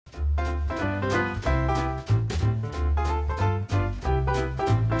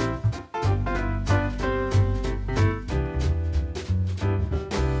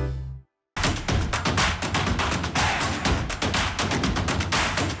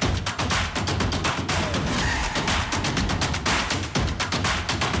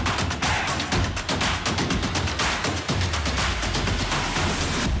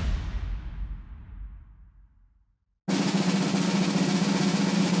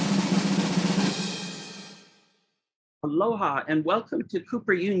Aloha and welcome to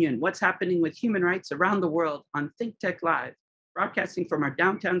Cooper Union, what's happening with human rights around the world on ThinkTech Live, broadcasting from our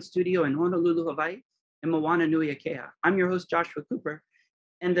downtown studio in Honolulu, Hawaii, and Moana Nui Akea. I'm your host, Joshua Cooper,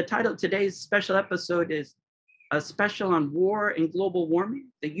 and the title of today's special episode is a special on war and global warming,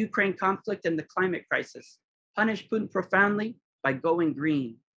 the Ukraine conflict and the climate crisis. Punish Putin profoundly by going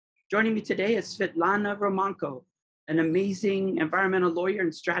green. Joining me today is Svitlana Romanko, an amazing environmental lawyer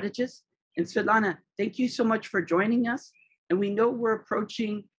and strategist. And Svitlana, thank you so much for joining us. And we know we're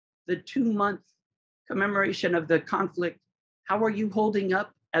approaching the 2-month commemoration of the conflict. How are you holding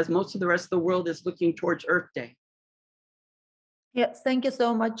up as most of the rest of the world is looking towards Earth Day? Yes, thank you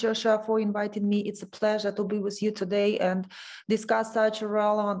so much, Joshua, for inviting me. It's a pleasure to be with you today and discuss such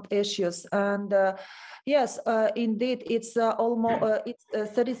relevant issues. And yes, indeed, it's almost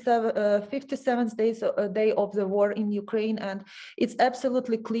 57th day of the war in Ukraine, and it's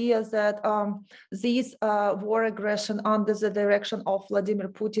absolutely clear that this war aggression under the direction of Vladimir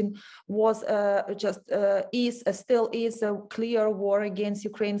Putin was still is a clear war against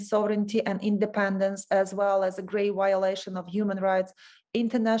Ukraine's sovereignty and independence, as well as a grave violation of human rights,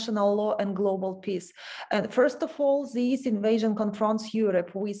 international law, and global peace. And first of all, this invasion confronts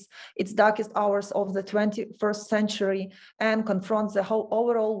Europe with its darkest hours of the 21st century and confronts the whole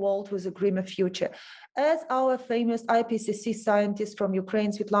overall world with a grimmer future. As our famous IPCC scientist from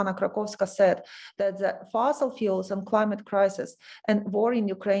Ukraine, Svitlana Romanko, said, that the fossil fuels and climate crisis and war in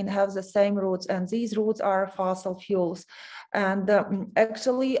Ukraine have the same roots, and these roots are fossil fuels. And the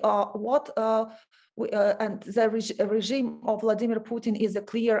regime of Vladimir Putin is a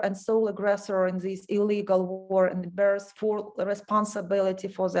clear and sole aggressor in this illegal war and bears full responsibility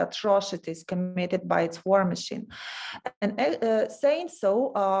for the atrocities committed by its war machine. And saying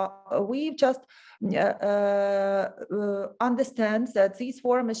so, we just understand that this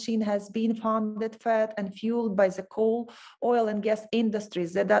war machine has been funded, fed, and fueled by the coal, oil, and gas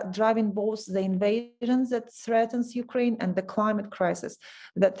industries that are driving both the invasion that threatens Ukraine and the climate crisis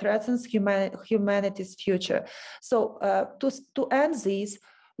that threatens humanity's future. So to end this,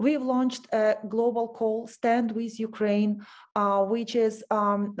 we've launched a global call, Stand with Ukraine, which has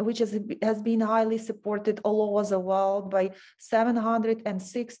been highly supported all over the world by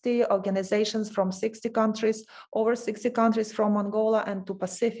 760 organizations from 60 countries, over 60 countries from Angola and to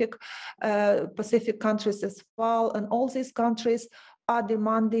Pacific countries as well. And all these countries are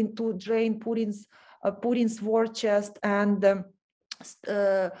demanding to drain Putin's war chest and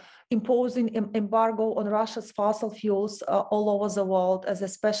imposing embargo on Russia's fossil fuels all over the world, as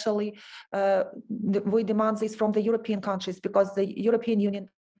especially we demand this from the European countries, because the European Union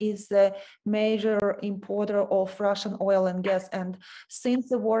is the major importer of Russian oil and gas. And since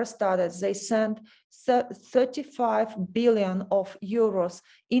the war started, they sent 35 billion of euros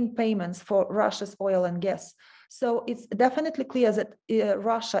in payments for Russia's oil and gas. So it's definitely clear that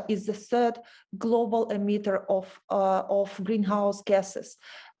Russia is the third global emitter of greenhouse gases.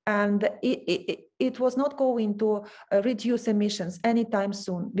 And it was not going to reduce emissions anytime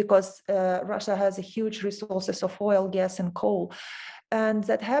soon, because Russia has a huge resources of oil, gas, and coal. And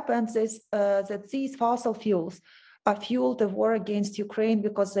that happens is that these fossil fuels fueled the war against Ukraine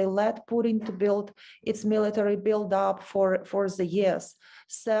because they led Putin to build its military build-up for the years,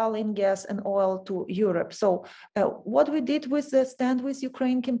 selling gas and oil to Europe. So what we did with the Stand with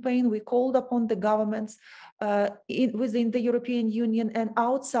Ukraine campaign, we called upon the governments within the European Union and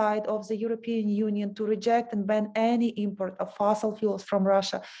outside of the European Union to reject and ban any import of fossil fuels from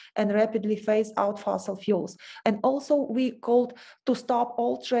Russia and rapidly phase out fossil fuels. And also we called to stop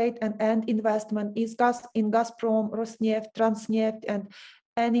all trade and end investment in Gazprom, Rosneft, Transneft, and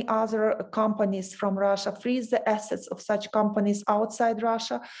any other companies from Russia, freeze the assets of such companies outside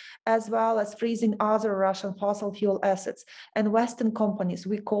Russia, as well as freezing other Russian fossil fuel assets. And Western companies,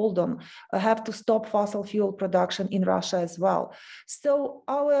 we called on, have to stop fossil fuel production in Russia as well. So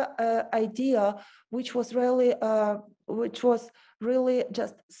our idea, which was really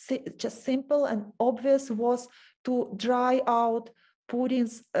just simple and obvious, was to dry out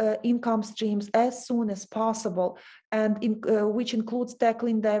Putin's income streams as soon as possible, and which includes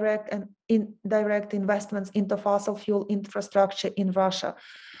tackling direct and indirect investments into fossil fuel infrastructure in Russia.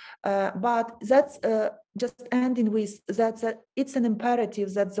 But that's just ending with that it's an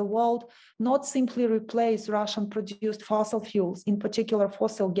imperative that the world not simply replace Russian-produced fossil fuels, in particular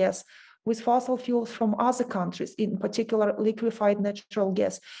fossil gas, with fossil fuels from other countries, in particular liquefied natural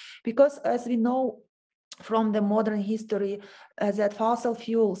gas. Because as we know, from the modern history that fossil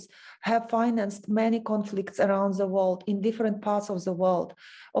fuels have financed many conflicts around the world in different parts of the world.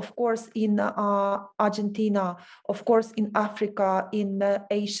 Of course, in Argentina, of course, in Africa, in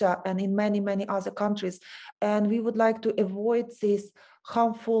Asia, and in many, many other countries. And we would like to avoid this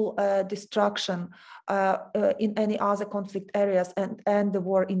harmful destruction in any other conflict areas and the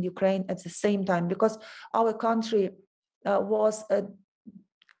war in Ukraine at the same time, because our country was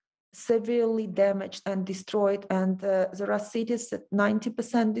severely damaged and destroyed, and there are cities that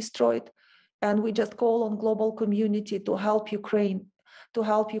 90% destroyed, and we just call on global community to help Ukraine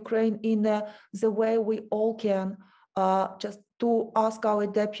in the way we all can, just to ask our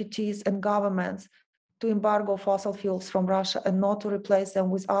deputies and governments to embargo fossil fuels from Russia and not to replace them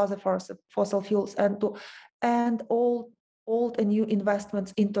with other fossil fuels, and to end all old and new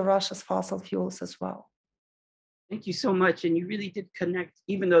investments into Russia's fossil fuels as well. Thank you so much. And you really did connect,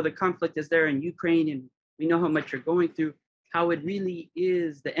 even though the conflict is there in Ukraine and we know how much you're going through, how it really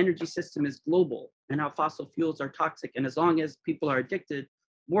is, the energy system is global and how fossil fuels are toxic. And as long as people are addicted,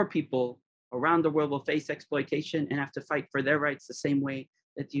 more people around the world will face exploitation and have to fight for their rights the same way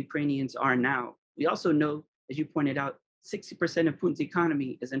that the Ukrainians are now. We also know, as you pointed out, 60% of Putin's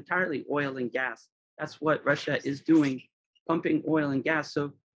economy is entirely oil and gas. That's what Russia is doing, pumping oil and gas.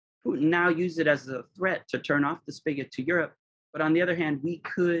 So Putin now used it as a threat to turn off the spigot to Europe. But on the other hand, we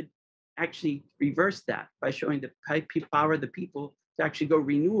could actually reverse that by showing the power of the people to actually go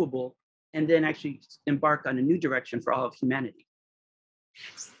renewable and then actually embark on a new direction for all of humanity.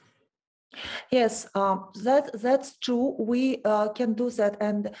 Yes, that's true. We can do that,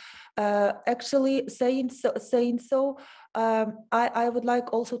 and actually saying so, I would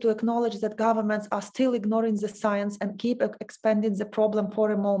like also to acknowledge that governments are still ignoring the science and keep expanding the problem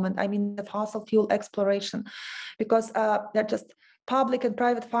for a moment. I mean, the fossil fuel exploration, because they're just public and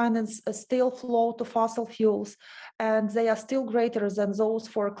private finance still flow to fossil fuels, and they are still greater than those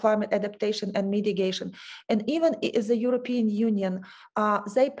for climate adaptation and mitigation. And even as the European Union,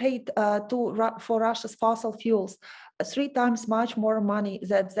 they paid for Russia's fossil fuels 3 times much more money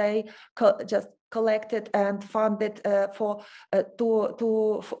that they just collected and funded for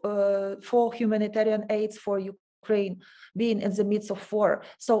humanitarian aids for Ukraine being in the midst of war.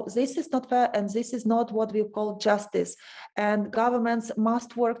 So this is not fair, and this is not what we call justice. And governments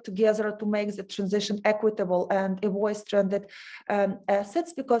must work together to make the transition equitable and avoid stranded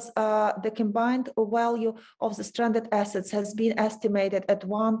assets, because the combined value of the stranded assets has been estimated at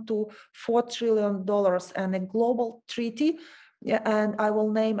 $1 to $4 trillion, and a global treaty, and I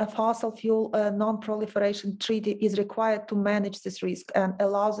will name a fossil fuel non-proliferation treaty, is required to manage this risk and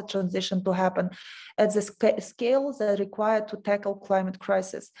allow the transition to happen at the scale that is required to tackle climate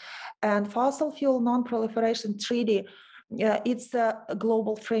crisis. And fossil fuel non-proliferation treaty, it's a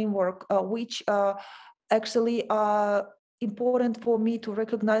global framework which actually important for me to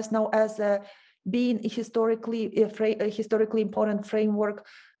recognize now as being historically important framework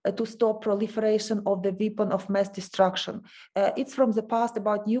to stop proliferation of the weapon of mass destruction. It's from the past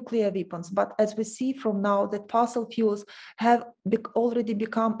about nuclear weapons, but as we see from now that fossil fuels have already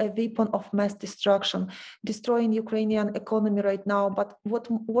become a weapon of mass destruction, destroying Ukrainian economy right now. But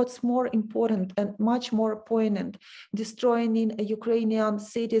what's more important and much more poignant, destroying in Ukrainian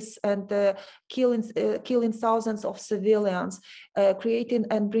cities and killing thousands of civilians, creating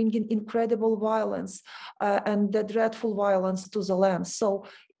and bringing incredible violence and the dreadful violence to the land. So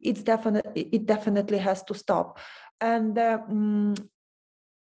it definitely has to stop. And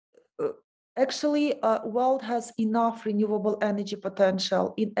actually, world has enough renewable energy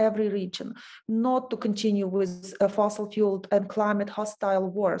potential in every region not to continue with fossil fuel and climate hostile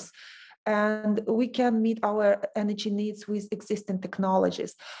wars. And we can meet our energy needs with existing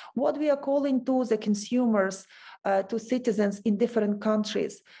technologies. What we are calling to the consumers, to citizens in different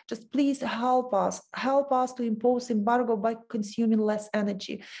countries, just please help us to impose embargo by consuming less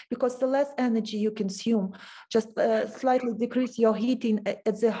energy, because the less energy you consume, just slightly decrease your heating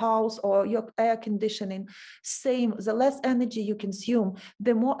at the house or your air conditioning, the less energy you consume,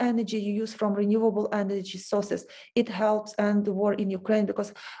 the more energy you use from renewable energy sources. It helps end the war in Ukraine,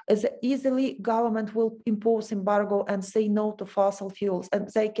 because as easily government will impose embargo and say no to fossil fuels, and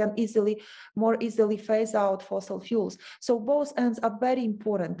they can more easily phase out fossil fuels. So both ends are very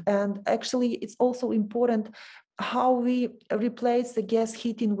important. And actually it's also important how we replace the gas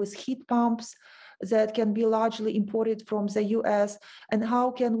heating with heat pumps that can be largely imported from the US, and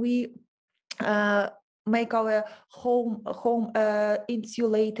how can we make our home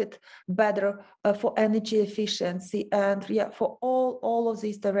insulated better for energy efficiency, and for all of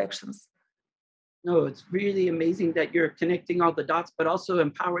these directions. No, it's really amazing that you're connecting all the dots, but also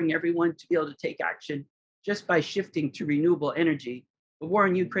empowering everyone to be able to take action just by shifting to renewable energy. The war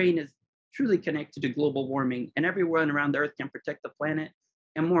in Ukraine is truly connected to global warming, and everyone around the earth can protect the planet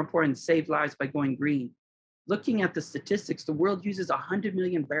and, more important, save lives by going green. Looking at the statistics, the world uses 100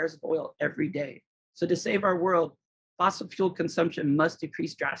 million barrels of oil every day. So to save our world, fossil fuel consumption must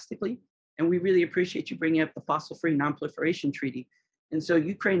decrease drastically. And we really appreciate you bringing up the fossil-free non-proliferation treaty. And so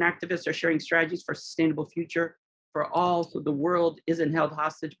Ukraine activists are sharing strategies for a sustainable future for all, so the world isn't held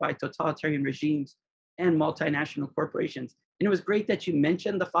hostage by totalitarian regimes and multinational corporations. And it was great that you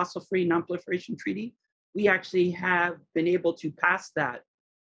mentioned the fossil-free non-proliferation treaty. We actually have been able to pass that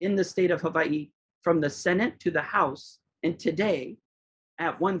in the state of Hawaii from the Senate to the House. And today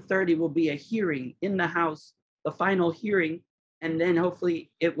at 1:30 will be a hearing in the House, the final hearing, and then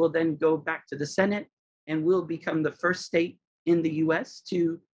hopefully it will then go back to the Senate and will become the first state in the US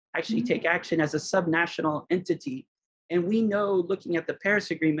to actually take action as a subnational entity. And we know, looking at the Paris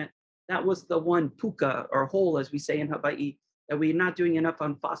Agreement, that was the one puka, or hole, as we say in Hawaii, that we're not doing enough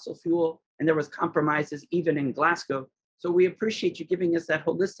on fossil fuel, and there was compromises even in Glasgow. So we appreciate you giving us that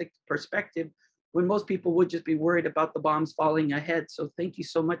holistic perspective when most people would just be worried about the bombs falling ahead. So thank you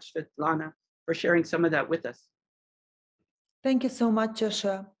so much, Svitlana, for sharing some of that with us. Thank you so much,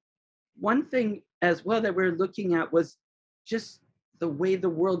 Joshua. One thing as well that we're looking at was just the way the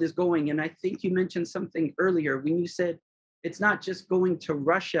world is going. And I think you mentioned something earlier when you said it's not just going to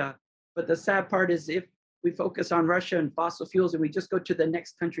Russia, but the sad part is if we focus on Russia and fossil fuels and we just go to the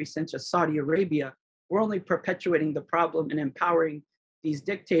next country, such as Saudi Arabia, we're only perpetuating the problem and empowering these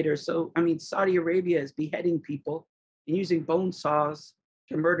dictators. So, I mean, Saudi Arabia is beheading people and using bone saws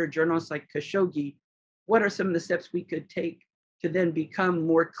to murder journalists like Khashoggi. What are some of the steps we could take to then become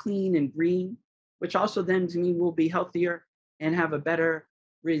more clean and green, which also then to me will be healthier and have a better,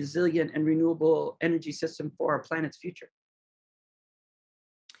 resilient and renewable energy system for our planet's future?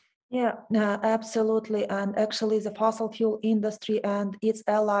 Yeah, absolutely. And actually, the fossil fuel industry and its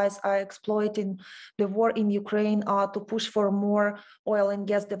allies are exploiting the war in Ukraine to push for more oil and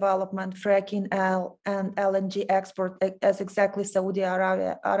gas development, fracking, and LNG export, as exactly Saudi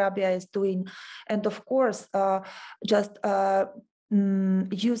Arabia is doing. And of course, just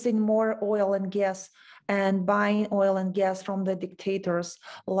using more oil and gas and buying oil and gas from the dictators,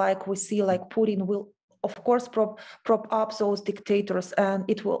 like we see, like Putin will of course prop up those dictators, and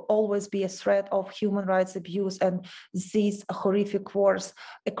it will always be a threat of human rights abuse and these horrific wars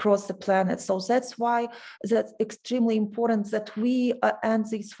across the planet. So that's why that's extremely important that we end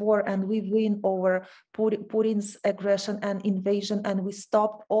this war and we win over Putin's aggression and invasion, and we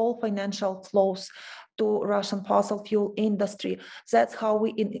stop all financial flows to Russian fossil fuel industry. That's how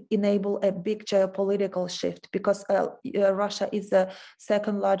we enable a big geopolitical shift, because Russia is the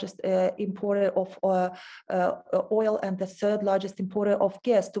second largest importer of oil and the third largest importer of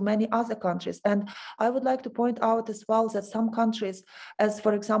gas to many other countries. And I would like to point out as well that some countries, as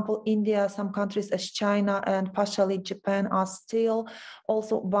for example India, some countries as China and partially Japan, are still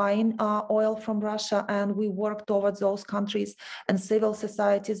also buying oil from Russia, and we work towards those countries and civil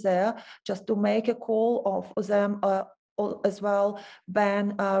societies there just to make a call of them as well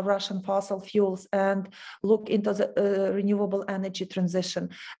ban Russian fossil fuels and look into the renewable energy transition,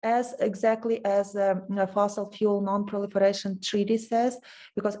 as exactly as the fossil fuel non-proliferation treaty says,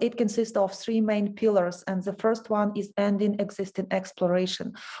 because it consists of three main pillars. And the first one is ending existing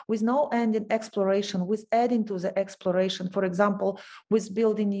exploration. With no end in exploration, with adding to the exploration, for example, with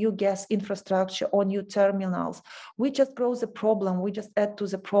building new gas infrastructure or new terminals, we just grow the problem, we just add to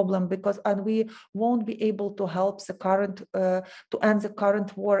the problem, because and we won't be able to help the current to end the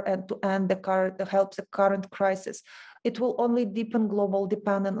current war and to end help the current crisis. It will only deepen global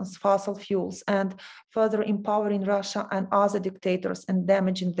dependence on fossil fuels and further empowering Russia and other dictators and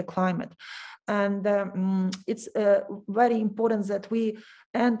damaging the climate. And it's very important that we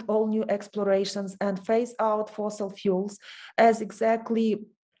end all new explorations and phase out fossil fuels, as exactly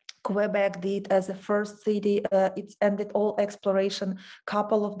Quebec did as the first city. It ended all exploration a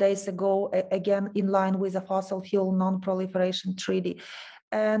couple of days ago, again in line with the fossil fuel non-proliferation treaty.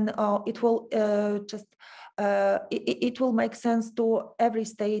 And it will it will make sense to every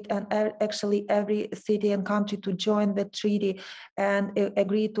state and actually every city and country to join the treaty and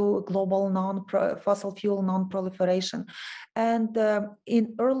agree to global fossil fuel non-proliferation. And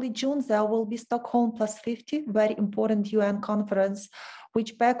in early June, there will be Stockholm Plus 50, very important UN conference,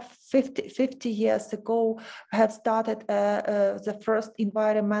 which back 50 years ago had started the first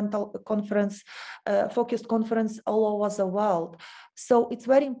environmental conference, focused conference all over the world. So it's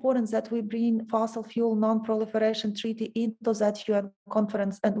very important that we bring fossil fuel non-proliferation treaty into that UN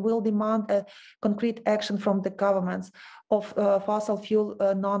conference, and will demand a concrete action from the governments of fossil fuel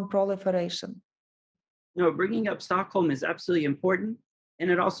non-proliferation. No, bringing up Stockholm is absolutely important,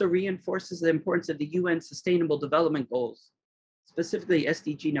 and it also reinforces the importance of the UN Sustainable Development Goals, specifically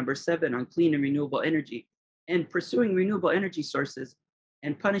SDG number 7 on clean and renewable energy. And pursuing renewable energy sources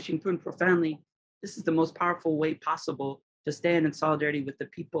and punishing Putin profoundly, this is the most powerful way possible to stand in solidarity with the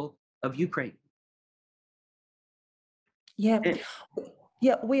people of Ukraine. Yeah, And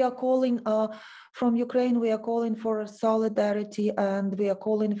yeah, we are calling from Ukraine, we are calling for solidarity, and we are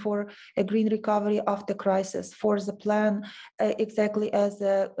calling for a green recovery after crisis, for the plan, exactly as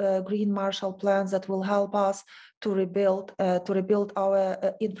the Green Marshall Plan that will help us to rebuild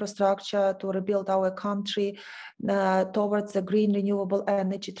our infrastructure, to rebuild our country towards a green renewable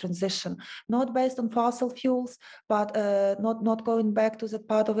energy transition, not based on fossil fuels, but not going back to that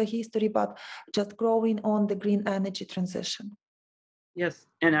part of a history, but just growing on the green energy transition. yes,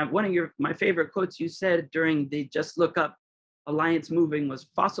 and one of my favorite quotes you said during the Just Look Up Alliance moving was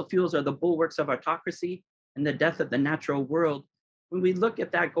fossil fuels are the bulwarks of autocracy and the death of the natural world. When we look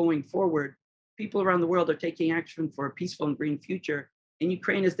at that going forward, people around the world are taking action for a peaceful and green future, and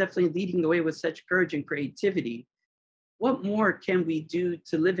Ukraine is definitely leading the way with such courage and creativity. What more can we do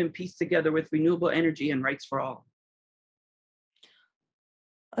to live in peace together with renewable energy and rights for all?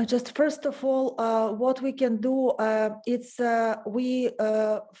 Just first of all, what we can do, we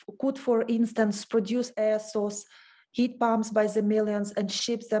could, for instance, produce air source heat pumps by the millions and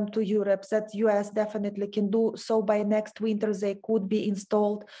ship them to Europe. That US definitely can do. So by next winter, they could be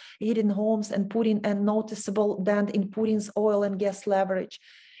installed in homes and put in a noticeable dent in Putin's oil and gas leverage.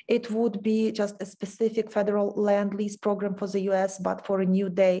 It would be just a specific federal land lease program for the US, but for a new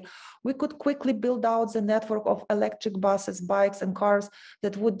day. We could quickly build out the network of electric buses, bikes, and cars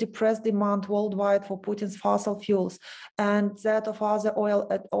that would depress demand worldwide for Putin's fossil fuels and that of other oil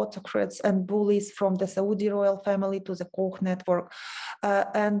autocrats and bullies, from the Saudi royal family to the Koch network.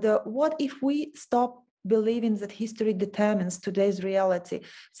 What if we stop believing that history determines today's reality,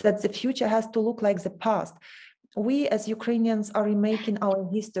 that the future has to look like the past? We as Ukrainians are remaking our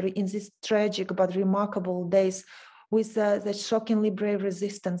history in these tragic but remarkable days with the shockingly brave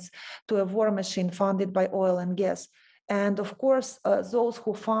resistance to a war machine funded by oil and gas. And of course, those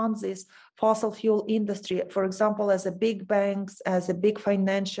who fund this fossil fuel industry, for example, as a big banks, as a big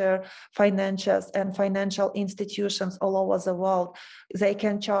financials and financial institutions all over the world, they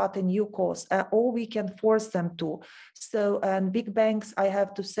can chart a new course, or we can force them to. So, and big banks, I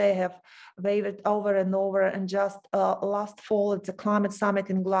have to say, have wavered over and over. And just last fall at the climate summit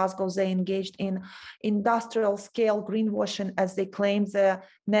in Glasgow, they engaged in industrial scale greenwashing, as they claimed the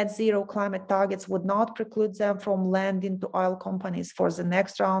net zero climate targets would not preclude them from lending to oil companies for the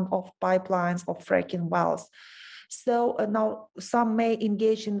next round of pipelines of fracking wells. So now some may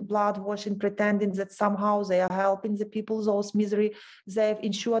engage in blood washing, pretending that somehow they are helping the people, those misery they've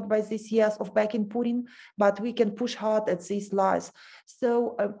ensured by these years of backing Putin, but we can push hard at these lies.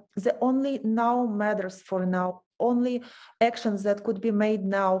 So the only now matters for now, only actions that could be made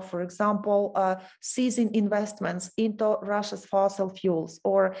now, for example, ceasing investments into Russia's fossil fuels,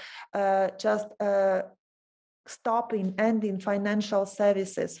 or just stopping, ending financial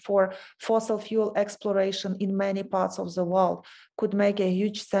services for fossil fuel exploration in many parts of the world, could make a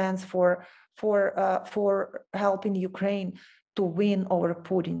huge sense for helping Ukraine to win over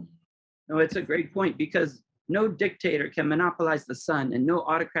Putin. No, it's a great point, because no dictator can monopolize the sun, and no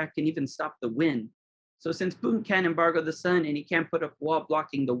autocrat can even stop the wind. So since Putin can't embargo the sun and he can't put up a wall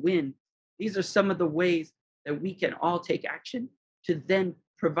blocking the wind, these are some of the ways that we can all take action to then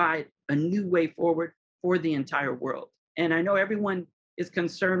provide a new way forward for the entire world. And I know everyone is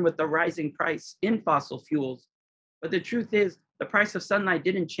concerned with the rising price in fossil fuels, but the truth is the price of sunlight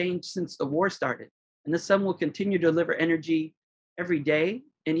didn't change since the war started. And the sun will continue to deliver energy every day,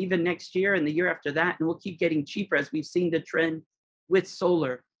 and even next year and the year after that, and we'll keep getting cheaper, as we've seen the trend with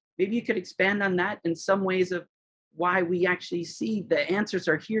solar. Maybe you could expand on that in some ways of why we actually see the answers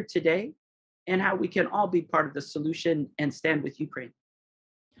are here today, and how we can all be part of the solution and stand with Ukraine.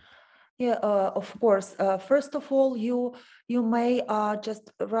 Yeah, of course. First of all, you may just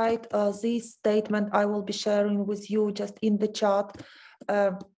write this statement I will be sharing with you just in the chat.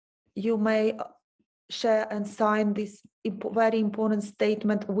 You may share and sign this very important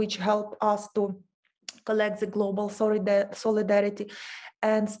statement, which help us to collect the global solidarity.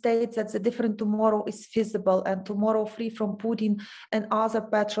 and states that the different tomorrow is feasible, and tomorrow free from Putin and other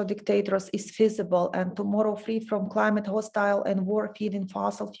petro dictators is feasible, and tomorrow free from climate hostile and war feeding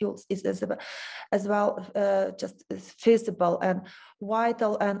fossil fuels is as well just feasible. And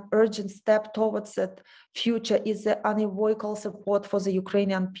vital and urgent step towards that future is the unequivocal support for the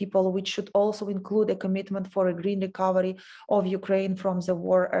Ukrainian people, which should also include a commitment for a green recovery of Ukraine from the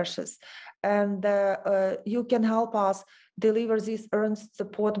war ashes. And you can help us deliver this earnest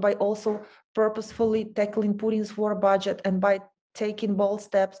support by also purposefully tackling Putin's war budget and by taking bold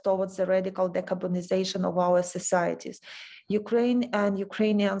steps towards the radical decarbonization of our societies. Ukraine and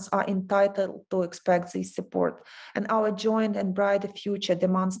Ukrainians are entitled to expect this support, and our joint and brighter future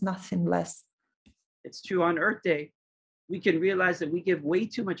demands nothing less. It's true. On Earth Day, we can realize that we give way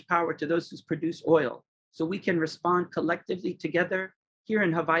too much power to those who produce oil. So we can respond collectively together here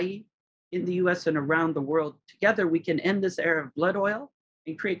in Hawaii, in the US, and around the world. Together, we can end this era of blood oil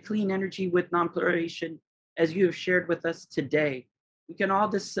and create clean energy with nonproliferation, as you have shared with us today. We can all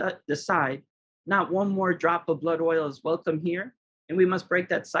decide not one more drop of blood oil is welcome here, and we must break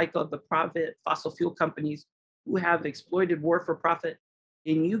that cycle of the private fossil fuel companies who have exploited war for profit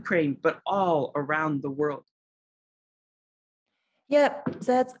in Ukraine, but all around the world. Yeah,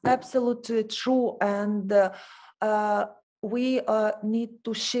 that's absolutely true. And we need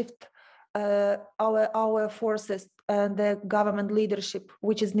to shift our forces and the government leadership,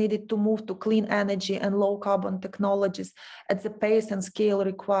 which is needed to move to clean energy and low carbon technologies at the pace and scale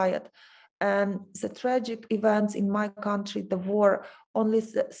required. And the tragic events in my country, the war, only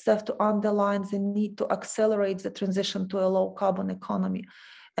serve to underline the need to accelerate the transition to a low carbon economy.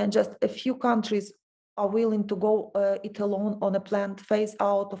 And just a few countries are willing to go it alone on a planned phase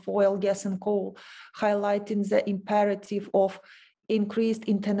out of oil, gas, and coal, highlighting the imperative of increased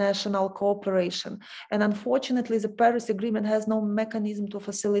international cooperation. And unfortunately, the Paris Agreement has no mechanism to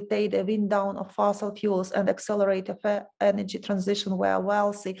facilitate a wind down of fossil fuels and accelerate a fair energy transition where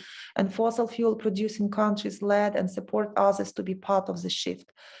wealthy and fossil fuel producing countries lead and support others to be part of the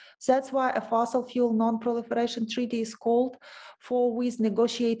shift. That's why a fossil fuel non-proliferation treaty is called for, with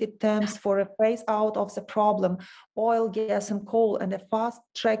negotiated terms for a phase out of the problem, oil, gas, and coal, and a fast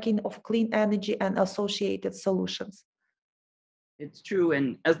tracking of clean energy and associated solutions. It's true.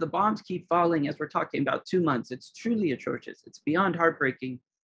 And as the bombs keep falling, as we're talking about 2 months, it's truly atrocious. It's beyond heartbreaking.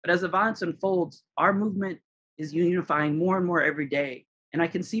 But as the violence unfolds, our movement is unifying more and more every day. And I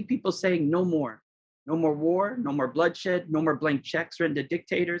can see people saying no more. No more war, no more bloodshed, no more blank checks written to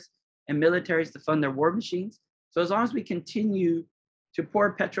dictators and militaries to fund their war machines. So as long as we continue to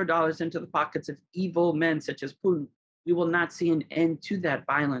pour petrodollars into the pockets of evil men such as Putin, we will not see an end to that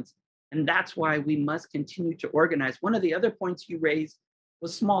violence. And that's why we must continue to organize. One of the other points you raised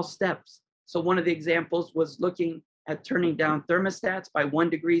was small steps. So one of the examples was looking at turning down thermostats by 1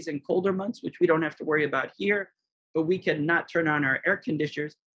 degree in colder months, which we don't have to worry about here, but we can not turn on our air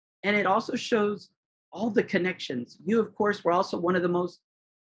conditioners. And it also shows all the connections. You, of course, were also one of the most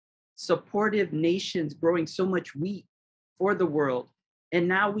supportive nations growing so much wheat for the world. And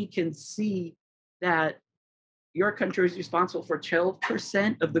now we can see that your country is responsible for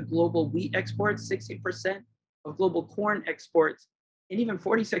 12% of the global wheat exports, 60% of global corn exports, and even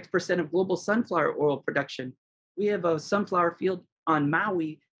 46% of global sunflower oil production. We have a sunflower field on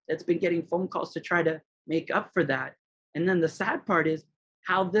Maui that's been getting phone calls to try to make up for that. And then the sad part is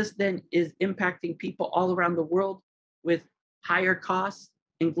how this then is impacting people all around the world with higher costs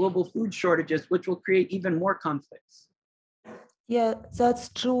and global food shortages, which will create even more conflicts. Yeah, that's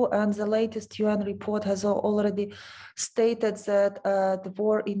true. And the latest UN report has already stated that the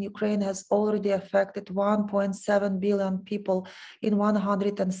war in Ukraine has already affected 1.7 billion people in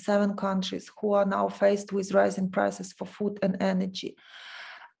 107 countries who are now faced with rising prices for food and energy.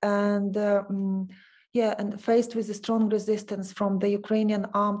 And and faced with a strong resistance from the Ukrainian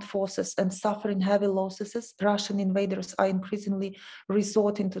armed forces and suffering heavy losses, Russian invaders are increasingly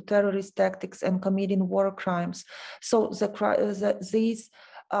resorting to terrorist tactics and committing war crimes. So this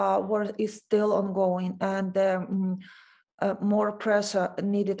war is still ongoing, and more pressure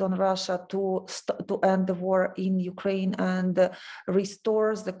needed on Russia to end the war in Ukraine and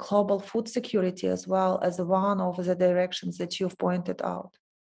restores the global food security as well as one of the directions that you've pointed out.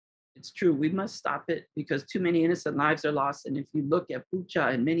 It's true. We must stop it because too many innocent lives are lost. And if you look at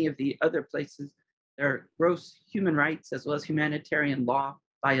Bucha and many of the other places, there are gross human rights as well as humanitarian law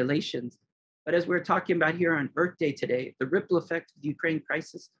violations. But as we're talking about here on Earth Day today, the ripple effect of the Ukraine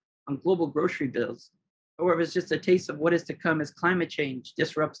crisis on global grocery bills, however, is just a taste of what is to come as climate change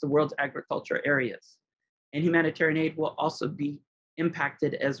disrupts the world's agriculture areas. And humanitarian aid will also be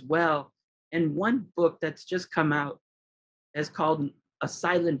impacted as well. And one book that's just come out is called a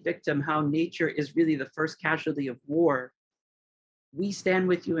silent victim, how nature is really the first casualty of war. We stand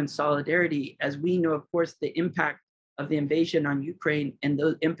with you in solidarity, as we know, of course, the impact of the invasion on Ukraine and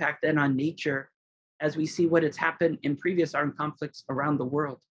the impact then on nature, as we see what has happened in previous armed conflicts around the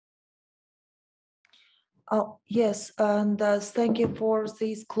world. Oh, yes, and thank you for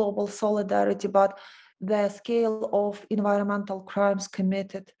this global solidarity, but the scale of environmental crimes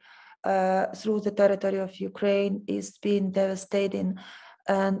committed through the territory of Ukraine is being devastating.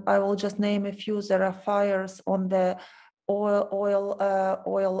 And I will just name a few. There are fires on the oil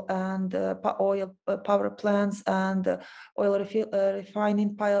power plants and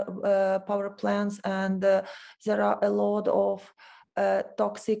refining power plants, and there are a lot of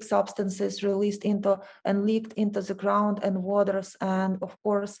toxic substances released into and leaked into the ground and waters. And of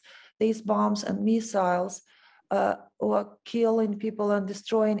course, these bombs and missiles are killing people and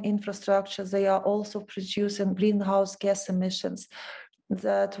destroying infrastructure. They are also producing greenhouse gas emissions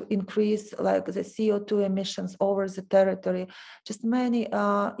that increase like the CO2 emissions over the territory. Just many,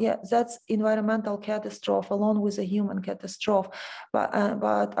 that's environmental catastrophe along with a human catastrophe.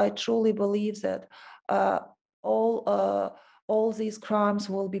 But I truly believe that all these crimes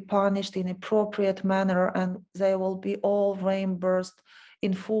will be punished in appropriate manner, and they will be all reimbursed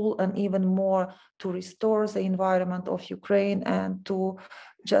in full and even more to restore the environment of Ukraine and to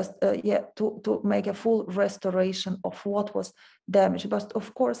just to make a full restoration of what was damaged. But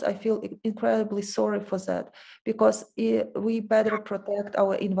of course, I feel incredibly sorry for that, because we better protect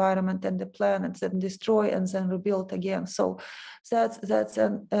our environment and the planet than destroy and then rebuild again. So that's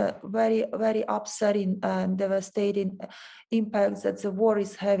a very, very upsetting and devastating impact that the war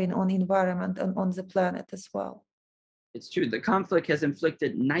is having on environment and on the planet as well. It's true. The conflict has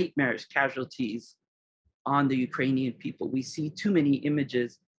inflicted nightmarish casualties on the Ukrainian people. We see too many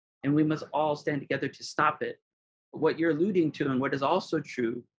images, and we must all stand together to stop it. But what you're alluding to, and what is also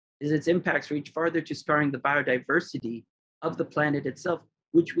true, is its impacts reach farther to scarring the biodiversity of the planet itself,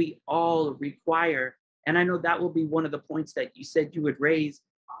 which we all require. And I know that will be one of the points that you said you would raise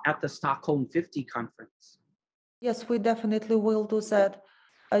at the Stockholm 50 conference. Yes, we definitely will do that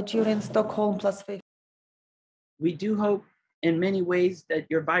during Stockholm Plus 50. We do hope in many ways that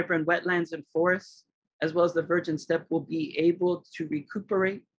your vibrant wetlands and forests, as well as the virgin steppe, will be able to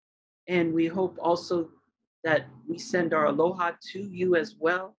recuperate. And we hope also that we send our aloha to you as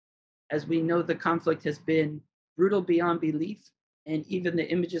well, as we know the conflict has been brutal beyond belief. And even the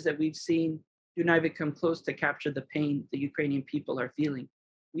images that we've seen do not even come close to capture the pain the Ukrainian people are feeling.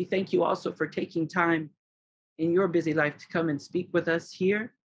 We thank you also for taking time in your busy life to come and speak with us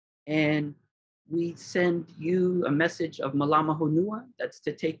here. And we send you a message of Malama Honua, that's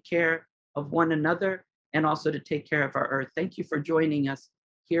to take care of one another and also to take care of our earth. Thank you for joining us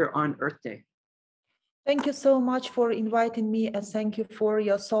here on Earth Day. Thank you so much for inviting me, and thank you for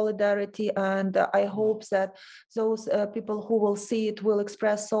your solidarity. And I hope that those people who will see it will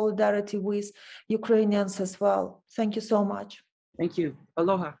express solidarity with Ukrainians as well. Thank you so much. Thank you.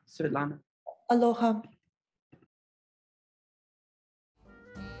 Aloha, Svitlana. Aloha.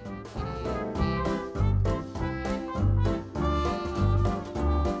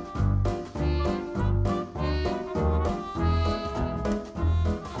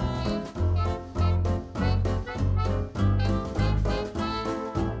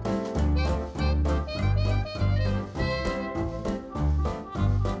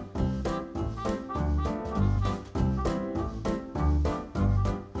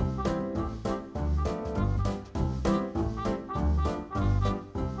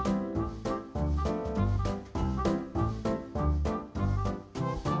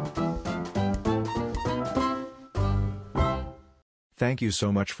 Thank you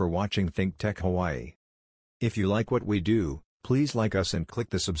so much for watching ThinkTech Hawaii. If you like what we do, please like us and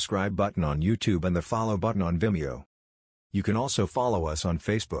click the subscribe button on YouTube and the follow button on Vimeo. You can also follow us on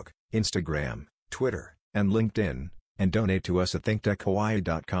Facebook, Instagram, Twitter, and LinkedIn, and donate to us at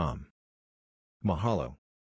thinktechhawaii.com. Mahalo.